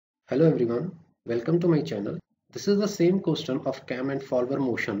Hello everyone, welcome to my channel. This is the same question of cam and follower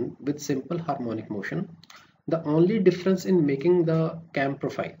motion with simple harmonic motion. The only difference in making the cam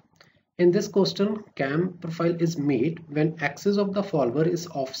profile. In this question, cam profile is made when axis of the follower is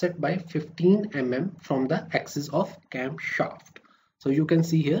offset by 15 mm from the axis of camshaft. So you can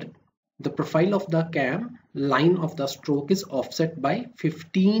see here, the profile of the cam line of the stroke is offset by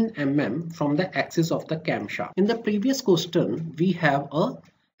 15 mm from the axis of the camshaft. In the previous question, we have a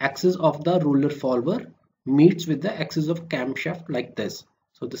axis of the roller follower meets with the axis of camshaft like this.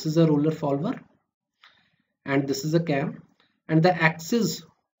 So this is a roller follower and this is a cam, and the axis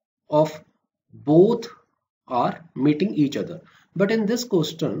of both are meeting each other. But in this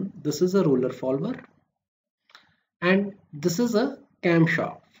question, this is a roller follower and this is a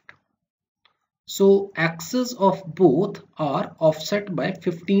camshaft. So axes of both are offset by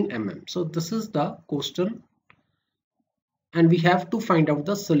 15 mm. So this is the question and we have to find out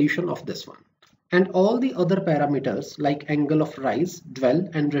the solution of this one. And all the other parameters like angle of rise, dwell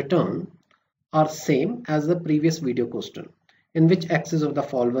and return are same as the previous video question, in which axis of the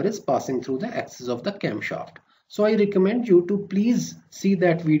follower is passing through the axis of the camshaft. So I recommend you to please see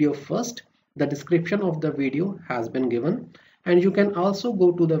that video first. The description of the video has been given, and you can also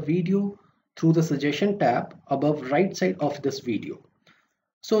go to the video through the suggestion tab above right side of this video.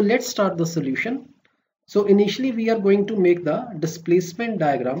 So let's start the solution. So initially we are going to make the displacement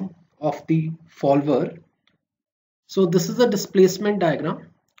diagram of the follower. So this is a displacement diagram.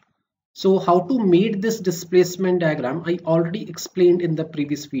 So how to make this displacement diagram I already explained in the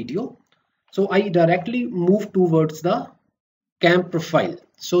previous video. So I directly move towards the cam profile.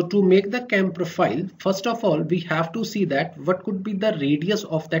 So to make the cam profile, first of all we have to see that what could be the radius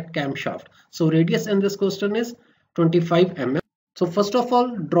of that camshaft. So radius in this question is 25 mm. So first of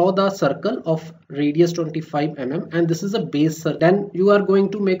all, draw the circle of radius 25 mm, and this is a base circle. Then you are going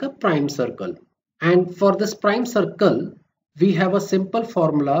to make a prime circle. And for this prime circle, we have a simple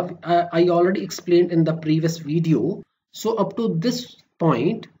formula I already explained in the previous video. So up to this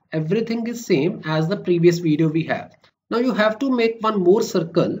point, everything is same as the previous video we have. Now you have to make one more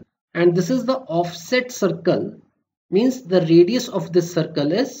circle, and this is the offset circle, means the radius of this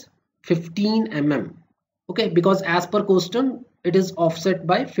circle is 15 mm. Okay, because as per question, it is offset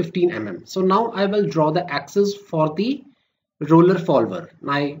by 15 mm. So now I will draw the axis for the roller follower.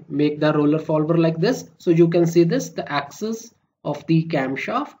 I make the roller follower like this. So you can see this, the axis of the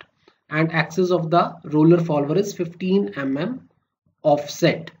camshaft and axis of the roller follower is 15 mm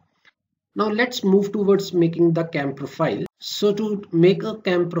offset. Now let's move towards making the cam profile. So to make a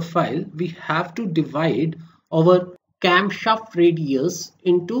cam profile, we have to divide our camshaft radius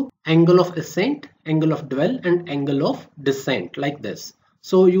into angle of ascent, angle of dwell and angle of descent like this.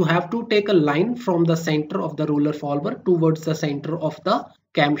 So you have to take a line from the center of the roller follower towards the center of the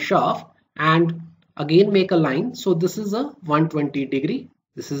camshaft and again make a line. So this is a 120 degree.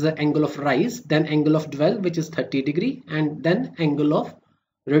 This is the angle of rise, then angle of dwell which is 30 degree and then angle of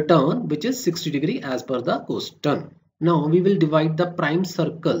return which is 60 degree as per the question. Now we will divide the prime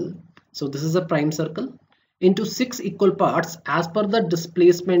circle. So this is a prime circle into 6 equal parts as per the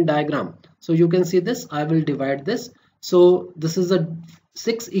displacement diagram. So you can see this, I will divide this. So this is a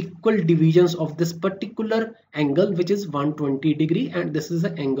 6 equal divisions of this particular angle which is 120 degree, and this is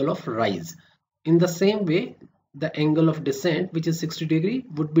the angle of rise. In the same way, the angle of descent which is 60 degree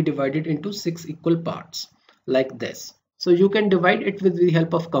would be divided into 6 equal parts like this. So you can divide it with the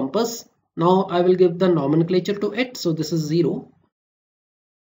help of compass. Now I will give the nomenclature to it. So this is 0.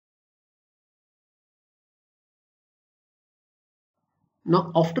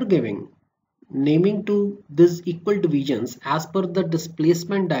 Now after giving naming to these equal divisions as per the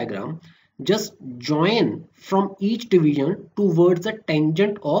displacement diagram, just join from each division towards the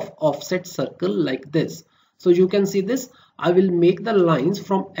tangent of offset circle like this. So you can see this, I will make the lines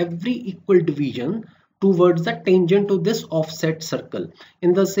from every equal division towards the tangent to this offset circle.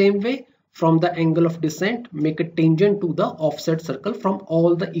 In the same way, from the angle of descent, make a tangent to the offset circle from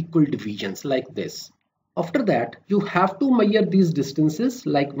all the equal divisions like this. After that, you have to measure these distances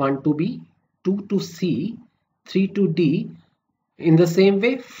like 1 to B, 2 to C, 3 to D, in the same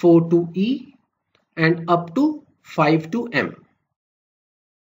way 4 to E and up to 5 to M.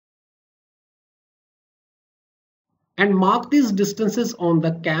 And mark these distances on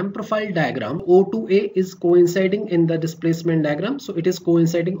the cam profile diagram. O to A is coinciding in the displacement diagram, so it is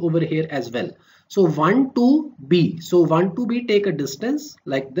coinciding over here as well. So 1 to B. So 1 to B, take a distance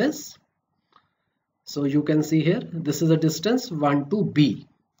like this. So you can see here, this is a distance 1 to B.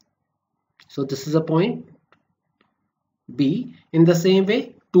 So this is a point B. In the same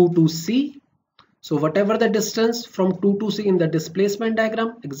way 2 to C, So whatever the distance from 2 to C in the displacement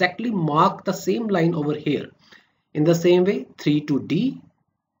diagram, exactly mark the same line over here. In the same way, 3 to D.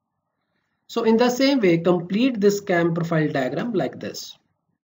 So in the same way, complete this cam profile diagram like this.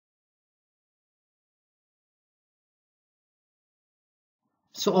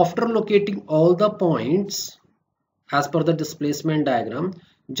 So after locating all the points as per the displacement diagram,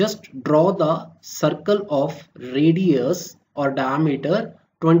 just draw the circle of radius or diameter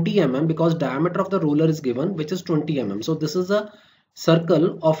 20 mm, because diameter of the ruler is given, which is 20 mm. So this is a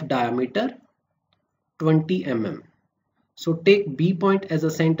circle of diameter 20 mm. So take B point as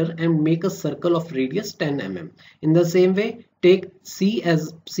a center and make a circle of radius 10 mm. In the same way, take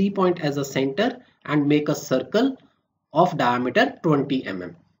C point as a center and make a circle of diameter 20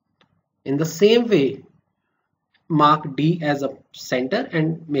 mm. In the same way, mark D as a center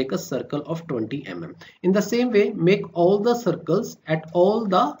and make a circle of 20 mm. In the same way, make all the circles at all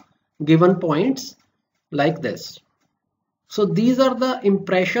the given points like this. So these are the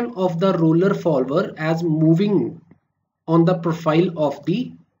impression of the roller follower as moving on the profile of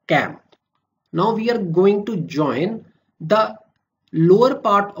the cam. Now we are going to join the lower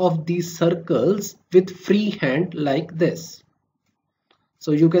part of these circles with free hand like this.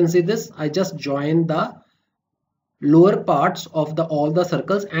 So you can see this, I just joined the lower parts of all the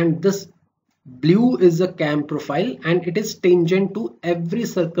circles, and this blue is a cam profile and it is tangent to every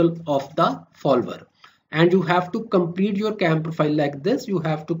circle of the follower. And you have to complete your cam profile like this. You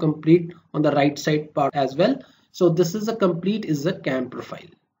have to complete on the right side part as well. So this is a cam profile.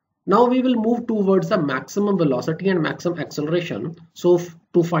 Now we will move towards the maximum velocity and maximum acceleration. So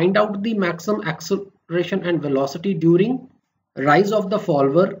to find out the maximum acceleration and velocity during rise of the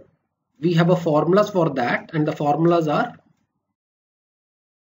follower, we have a formulas for that, and the formulas are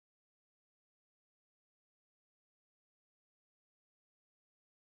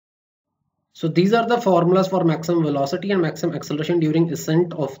so these are the formulas for maximum velocity and maximum acceleration during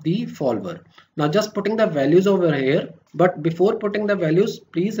ascent of the follower. Now just putting the values over here, but before putting the values,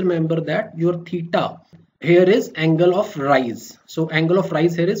 please remember that your theta here is angle of rise. So angle of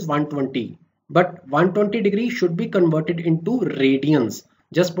rise here is 120, but 120 degrees should be converted into radians.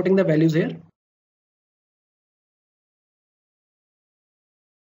 Just putting the values here.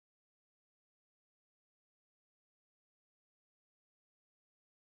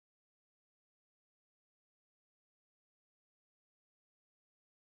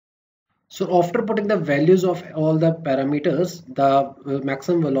 So after putting the values of all the parameters, the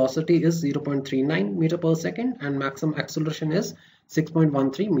maximum velocity is 0.39 meter per second and maximum acceleration is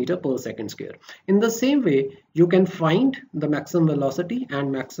 6.13 meter per second square. In the same way, you can find the maximum velocity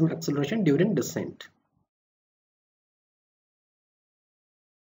and maximum acceleration during descent.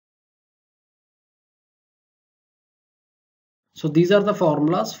 So these are the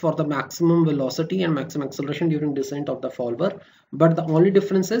formulas for the maximum velocity and maximum acceleration during descent of the follower, but the only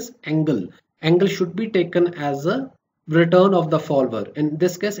difference is angle. Angle should be taken as a return of the follower. In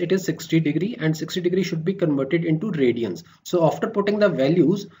this case, it is 60 degree and 60 degree should be converted into radians. So after putting the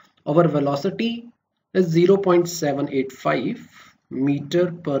values, our velocity is 0.785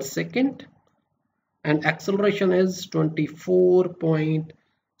 meter per second and acceleration is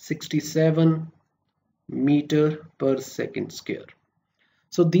 24.67 meter per second square.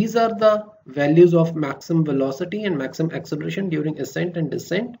 So these are the values of maximum velocity and maximum acceleration during ascent and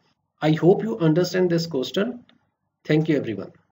descent. I hope you understand this question. Thank you everyone.